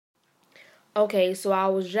Okay, so I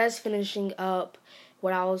was just finishing up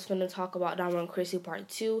what I was going to talk about Damo and Chrissy Part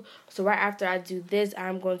 2. So right after I do this,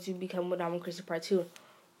 I'm going to become with Damo and Chrissy Part 2.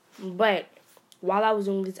 But while I was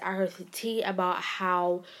doing this, I heard the tea about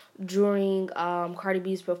how during Cardi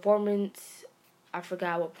B's performance, I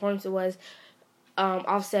forgot what performance it was,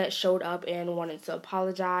 Offset showed up and wanted to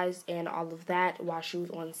apologize and all of that while she was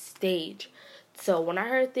on stage. So when I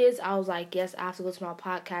heard this, I was like, yes, I have to go to my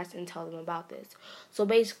podcast and tell them about this. So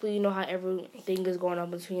basically, you know how everything is going on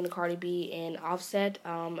between Cardi B and Offset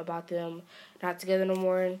about them not together no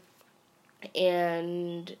more.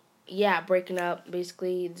 And yeah, breaking up.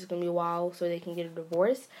 Basically, it's going to be a while so they can get a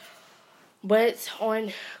divorce. But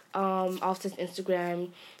on Offset's Instagram,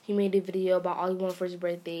 he made a video about all he wanted for his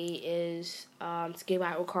birthday is to get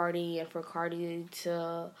back with Cardi and for Cardi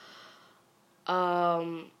to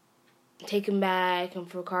take him back and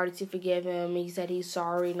for Cardi to forgive him. He said he's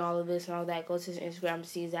sorry and all of this and all that. Go to his Instagram to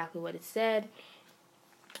see exactly what it said.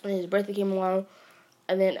 And his birthday came along.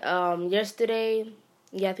 And then yesterday,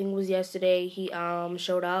 I think it was yesterday, he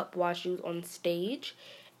showed up while she was on stage.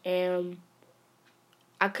 And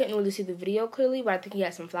I couldn't really see the video clearly, but I think he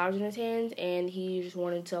had some flowers in his hands, and he just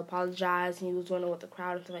wanted to apologize, and he was running with the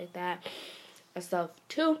crowd and stuff like that, and stuff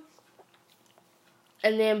too.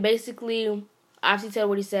 And then basically, after he said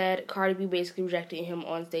what he said, Cardi B basically rejected him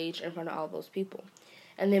on stage in front of all those people.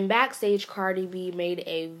 And then backstage, Cardi B made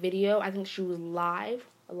a video. I think she was live,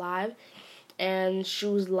 and she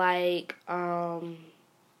was like, oh,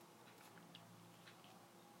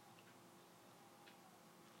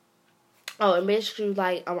 and basically,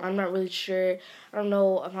 like, I'm not really sure. I don't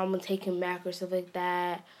know if I'm going to take him back or stuff like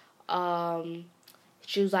that.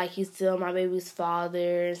 She was like, he's still my baby's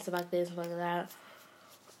father and stuff like this, stuff like that.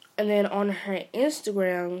 And then on her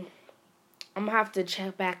Instagram, I'm going to have to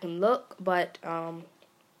check back and look. But on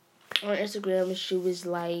Instagram, she was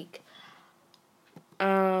like,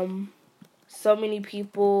 so many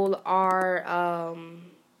people are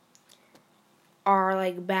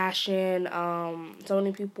like bashing, so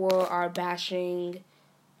many people are bashing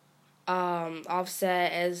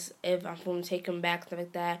Offset as if I'm going to take him back, stuff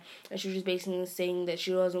like that. And she was just basically saying that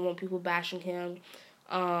she doesn't want people bashing him.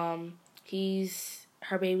 He's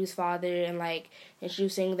her baby's father, and she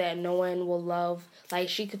was saying that no one will love, like,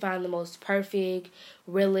 she could find the most perfect,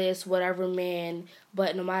 realist, whatever man,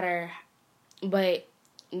 but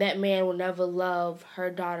that man will never love her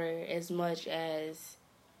daughter as much as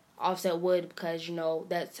Offset would, because, you know,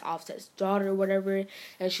 that's Offset's daughter or whatever.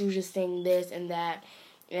 And she was just saying this and that.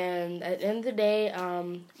 And at the end of the day,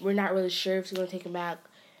 we're not really sure if she's going to take him back.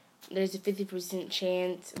 There's a 50%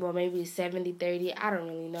 chance, well, maybe 70-30, I don't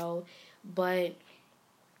really know. But,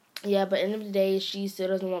 yeah, but at the end of the day, she still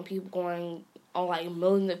doesn't want people going on, like,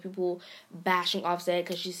 millions of people bashing Offset,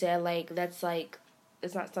 because she said, like, that's, like,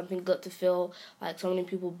 it's not something good to feel like so many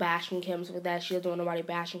people bashing him, stuff like that. She doesn't want nobody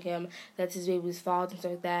bashing him. That's his baby's fault and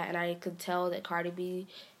stuff like that. And I could tell that Cardi B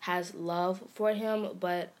has love for him,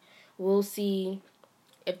 but we'll see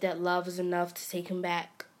if that love is enough to take him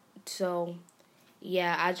back. So,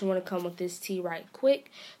 yeah, I just want to come with this tea right quick.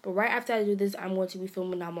 But right after I do this, I'm going to be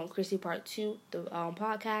filming I'm on Chrissy Part 2, the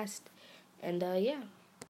podcast. And, yeah.